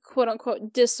with quote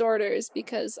unquote disorders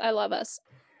because I love us.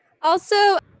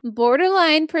 Also,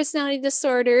 borderline personality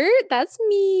disorder, that's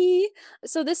me.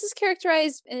 So this is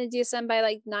characterized in a DSM by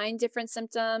like 9 different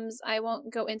symptoms. I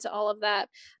won't go into all of that,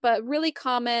 but really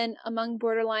common among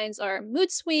borderlines are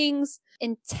mood swings,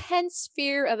 intense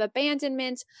fear of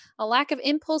abandonment, a lack of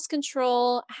impulse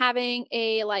control, having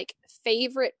a like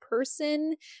favorite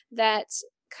person that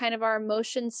kind of our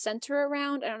emotions center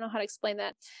around. I don't know how to explain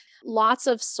that. Lots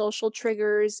of social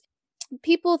triggers.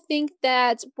 People think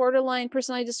that borderline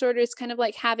personality disorder is kind of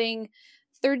like having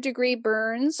 3rd-degree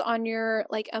burns on your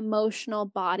like emotional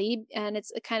body, and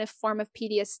it's a kind of form of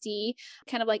PTSD.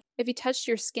 Kind of like if you touched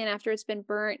your skin after it's been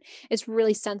burnt, it's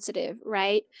really sensitive,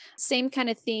 right? Same kind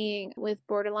of thing with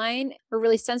borderline. We're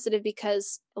really sensitive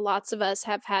because lots of us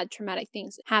have had traumatic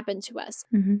things happen to us.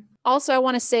 Mm-hmm. Also, I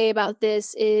want to say about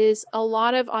this is a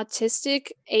lot of autistic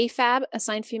AFAB,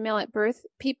 assigned female at birth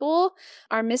people,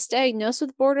 are misdiagnosed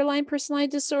with borderline personality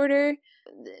disorder.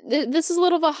 This is a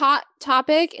little of a hot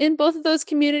topic in both of those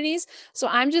communities. So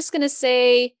I'm just going to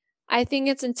say I think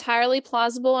it's entirely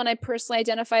plausible, and I personally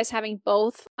identify as having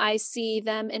both. I see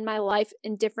them in my life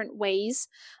in different ways.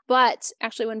 But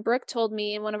actually, when Brooke told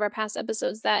me in one of our past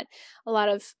episodes that a lot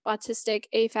of autistic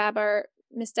AFAB are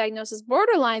misdiagnosed as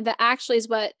borderline, that actually is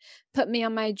what put me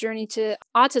on my journey to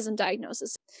autism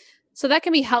diagnosis. So that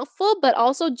can be helpful, but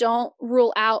also don't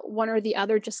rule out one or the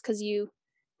other just because you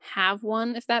have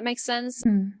one, if that makes sense.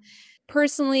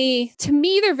 Personally, to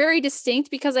me, they're very distinct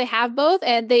because I have both,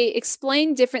 and they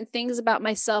explain different things about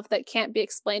myself that can't be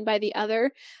explained by the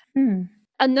other.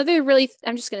 Another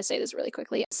I'm just going to say this really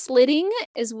quickly. Slitting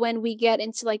is when we get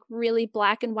into like really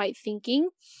black and white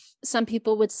thinking. Some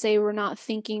people would say we're not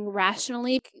thinking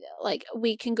rationally. Like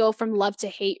we can go from love to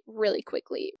hate really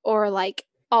quickly, or like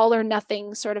all or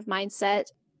nothing sort of mindset.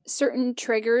 Certain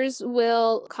triggers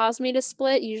will cause me to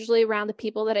split, usually around the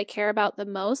people that I care about the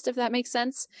most, if that makes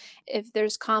sense. If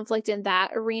there's conflict in that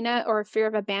arena or fear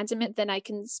of abandonment, then I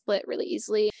can split really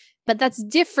easily. But that's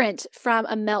different from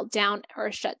a meltdown or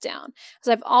a shutdown,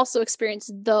 because I've also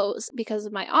experienced those because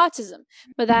of my autism,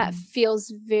 but that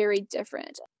feels very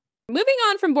different. Moving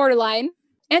on from borderline,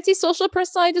 antisocial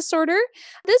personality disorder.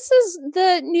 This is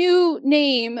the new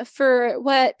name for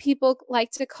what people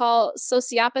like to call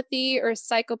sociopathy or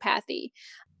psychopathy.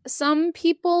 Some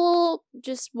people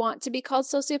just want to be called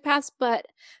sociopaths, but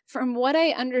from what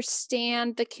I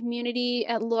understand, the community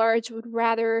at large would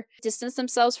rather distance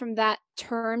themselves from that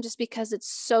term just because it's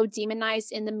so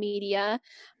demonized in the media.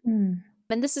 And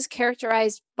this is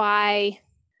characterized by,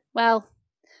 well,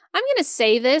 I'm going to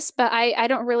say this, but I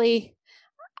don't really...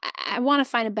 I want to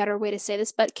find a better way to say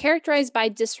this, but characterized by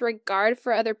disregard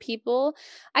for other people.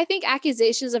 I think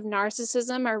accusations of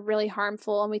narcissism are really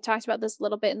harmful. And we talked about this a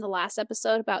little bit in the last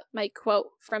episode about my quote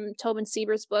from Tobin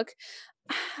Sieber's book.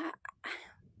 I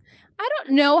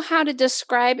don't know how to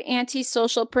describe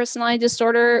antisocial personality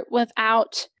disorder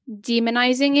without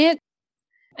demonizing it.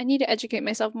 I need to educate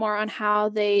myself more on how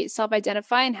they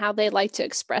self-identify and how they like to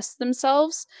express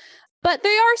themselves. But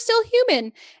they are still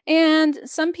human. And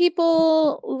some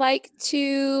people like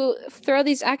to throw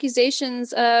these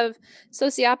accusations of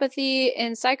sociopathy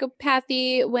and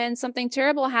psychopathy when something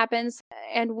terrible happens.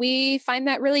 And we find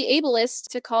that really ableist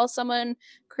to call someone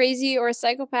crazy or a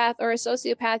psychopath or a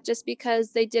sociopath just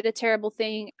because they did a terrible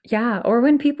thing. Yeah, or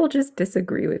when people just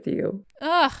disagree with you.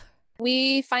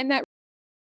 We find that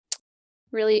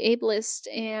really ableist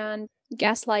and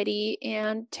gaslighty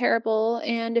and terrible.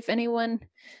 And if anyone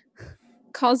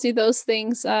calls you those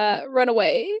things, run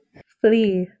away.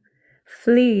 Flee.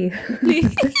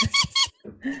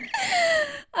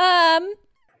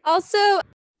 Also,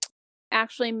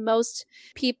 actually, most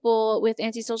people with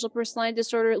antisocial personality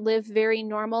disorder live very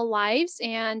normal lives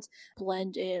and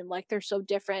blend in like they're so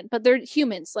different, but they're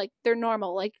humans, like they're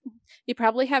normal. Like you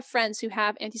probably have friends who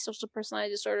have antisocial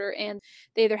personality disorder and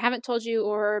they either haven't told you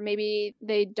or maybe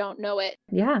they don't know it.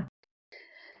 Yeah.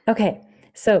 Okay.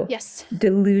 So, yes.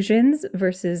 Delusions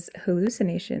versus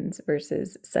hallucinations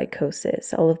versus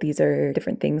psychosis. All of these are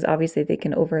different things. Obviously, they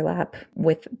can overlap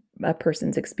with a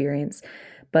person's experience,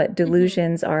 but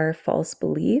delusions are false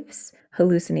beliefs.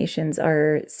 Hallucinations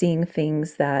are seeing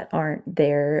things that aren't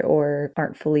there or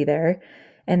aren't fully there.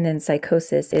 And then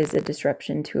psychosis is a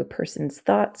disruption to a person's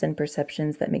thoughts and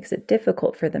perceptions that makes it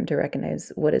difficult for them to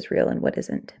recognize what is real and what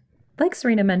isn't. Like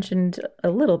Serena mentioned a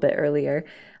little bit earlier,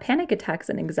 panic attacks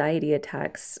and anxiety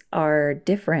attacks are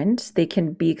different. They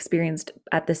can be experienced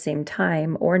at the same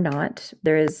time or not.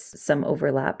 There is some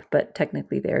overlap, but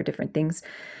technically they are different things.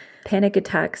 Panic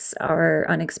attacks are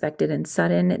unexpected and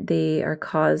sudden. They are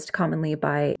caused commonly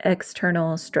by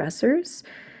external stressors.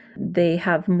 They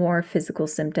have more physical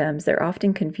symptoms. They're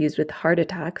often confused with heart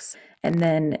attacks. And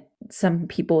then some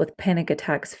people with panic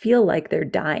attacks feel like they're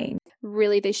dying.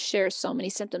 Really, they share so many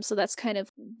symptoms. So that's kind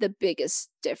of the biggest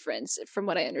difference from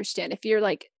what I understand. If you're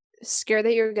like scared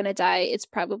that you're going to die, it's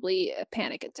probably a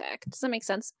panic attack. Does that make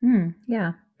sense?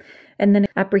 Yeah. And then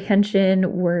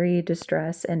apprehension, worry,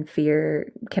 distress, and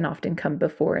fear can often come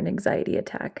before an anxiety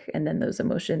attack. And then those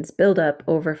emotions build up,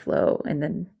 overflow, and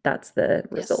then that's the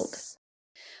result. Yes.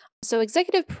 So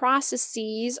executive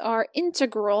processes are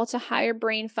integral to higher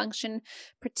brain function,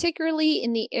 particularly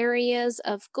in the areas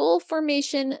of goal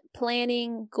formation,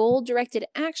 planning, goal-directed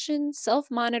action,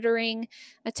 self-monitoring,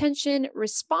 attention,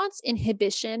 response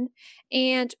inhibition,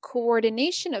 and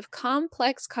coordination of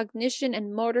complex cognition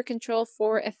and motor control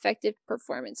for effective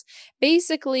performance.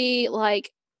 Basically,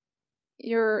 like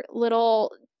your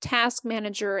little task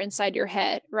manager inside your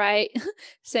head, right?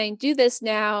 Saying, do this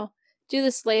now, do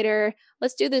this later,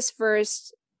 let's do this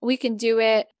first, we can do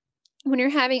it. When you're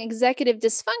having executive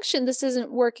dysfunction, this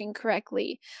isn't working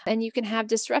correctly. And you can have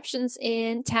disruptions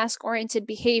in task-oriented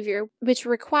behavior, which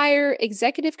require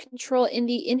executive control in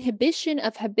the inhibition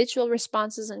of habitual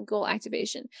responses and goal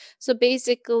activation. So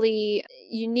basically,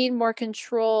 you need more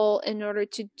control in order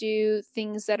to do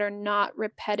things that are not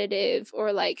repetitive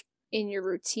or like in your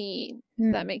routine,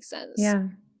 if that makes sense. Yeah.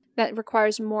 That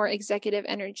requires more executive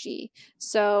energy.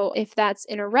 So if that's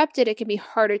interrupted, it can be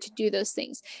harder to do those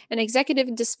things. And executive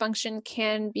dysfunction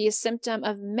can be a symptom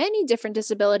of many different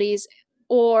disabilities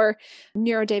or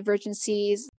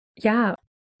neurodivergencies. Yeah.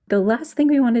 The last thing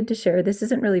we wanted to share, this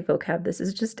isn't really vocab, this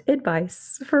is just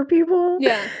advice for people.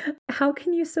 Yeah. How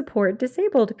can you support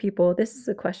disabled people? This is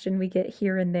a question we get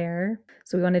here and there.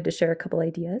 So we wanted to share a couple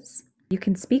ideas. You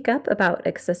can speak up about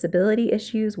accessibility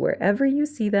issues wherever you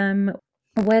see them.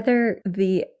 Whether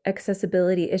the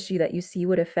accessibility issue that you see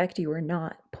would affect you or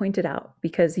not, point it out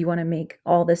because you want to make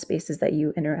all the spaces that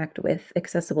you interact with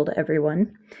accessible to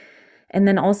everyone. And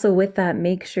then also with that,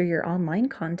 make sure your online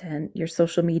content, your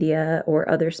social media or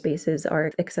other spaces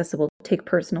are accessible. Take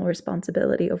personal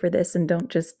responsibility over this and don't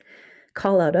just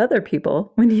call out other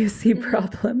people when you see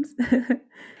problems.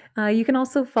 You can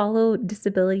also follow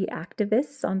disability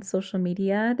activists on social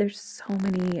media. There's so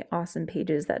many awesome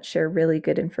pages that share really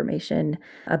good information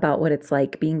about what it's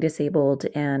like being disabled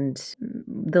and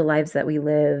the lives that we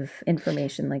live,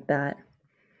 information like that.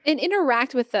 And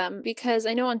interact with them because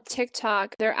I know on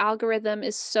TikTok, their algorithm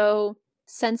is so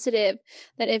sensitive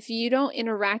that if you don't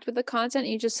interact with the content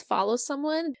and you just follow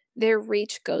someone, their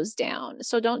reach goes down.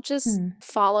 So don't just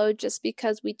follow just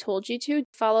because we told you to.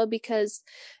 Follow because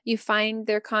you find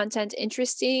their content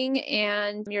interesting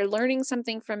and you're learning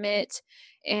something from it,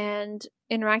 and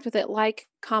interact with it, like,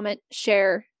 comment,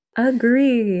 share.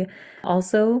 Agree.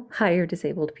 Also, hire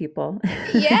disabled people.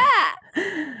 Yeah.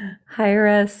 Hire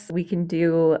us. We can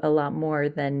do a lot more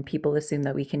than people assume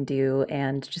that we can do,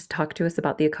 and just talk to us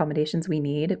about the accommodations we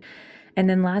need. And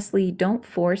then lastly, don't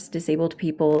force disabled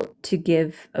people to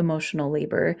give emotional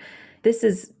labor. This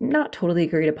is not totally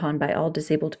agreed upon by all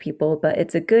disabled people, but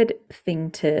it's a good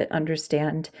thing to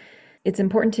understand. It's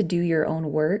important to do your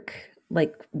own work,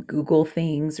 like Google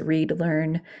things, read,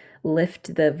 learn,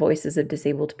 lift the voices of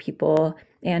disabled people,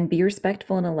 and be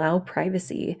respectful and allow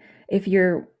privacy. If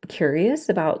you're curious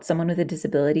about someone with a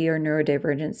disability or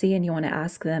neurodivergency and you want to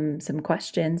ask them some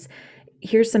questions,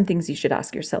 here's some things you should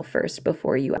ask yourself first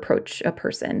before you approach a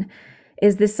person.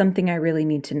 Is this something I really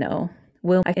need to know?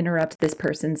 Will I interrupt this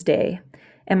person's day?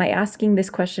 Am I asking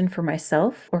this question for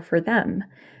myself or for them?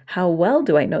 How well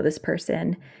do I know this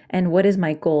person? And what is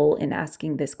my goal in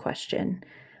asking this question?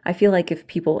 I feel like if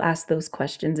people ask those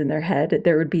questions in their head,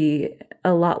 there would be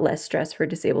a lot less stress for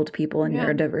disabled people and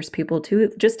neurodiverse people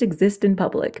to just exist in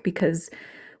public, because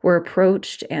we're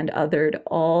approached and othered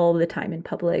all the time in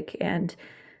public. And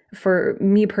for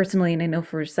me personally, and I know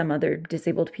for some other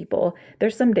disabled people,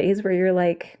 there's some days where you're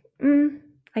like,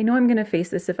 I know I'm going to face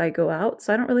this if I go out,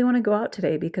 so I don't really want to go out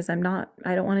today because I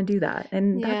don't want to do that.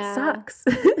 And that sucks.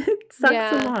 It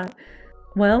sucks a lot.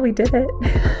 Well, we did it.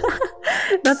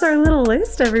 That's our little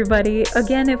list, everybody.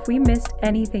 Again, if we missed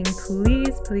anything,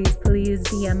 please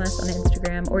DM us on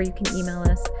Instagram, or you can email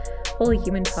us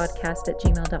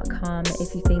wholyhumanpodcast@gmail.com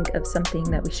if you think of something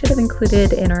that we should have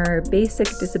included in our basic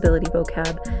disability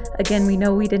vocab. Again, we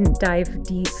know we didn't dive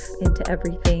deep into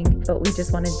everything, but we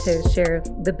just wanted to share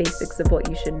the basics of what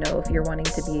you should know if you're wanting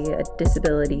to be a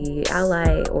disability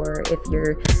ally, or if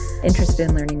you're interested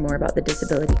in learning more about the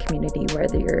disability community,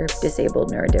 whether you're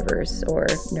disabled, neurodiverse, or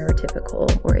neurotypical,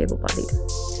 or able-bodied.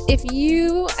 If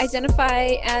you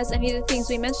identify as any of the things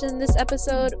we mentioned in this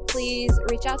episode, please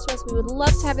reach out to us. We would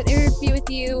love to have an interview with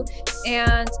you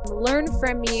and learn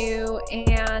from you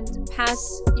and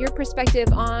pass your perspective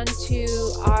on to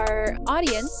our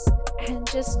audience and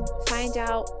just find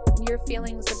out your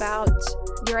feelings about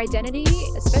your identity,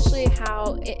 especially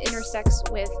how it intersects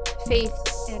with faith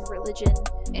and religion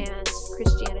and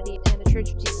Christianity and the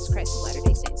Church of Jesus Christ of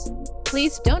Latter-day Saints.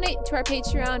 Please donate to our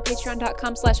Patreon,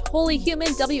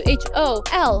 patreon.com/holyhuman,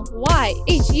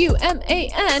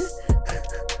 WHOLYHUMAN.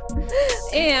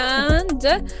 And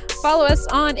follow us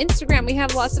on Instagram. We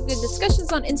have lots of good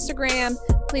discussions on Instagram.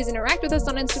 Please interact with us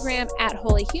on Instagram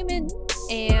 @holyhuman.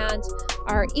 And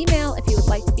our email, if you would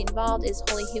like to be involved, is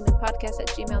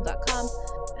wholyhumanpodcast@gmail.com.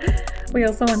 We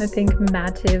also want to thank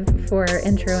Mativ for our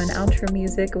intro and outro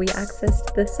music. We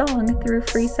accessed the song through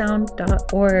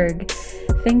freesound.org.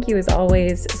 Thank you as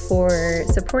always for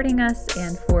supporting us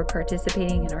and for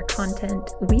participating in our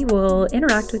content. We will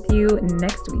interact with you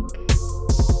next week.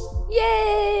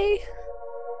 Yay!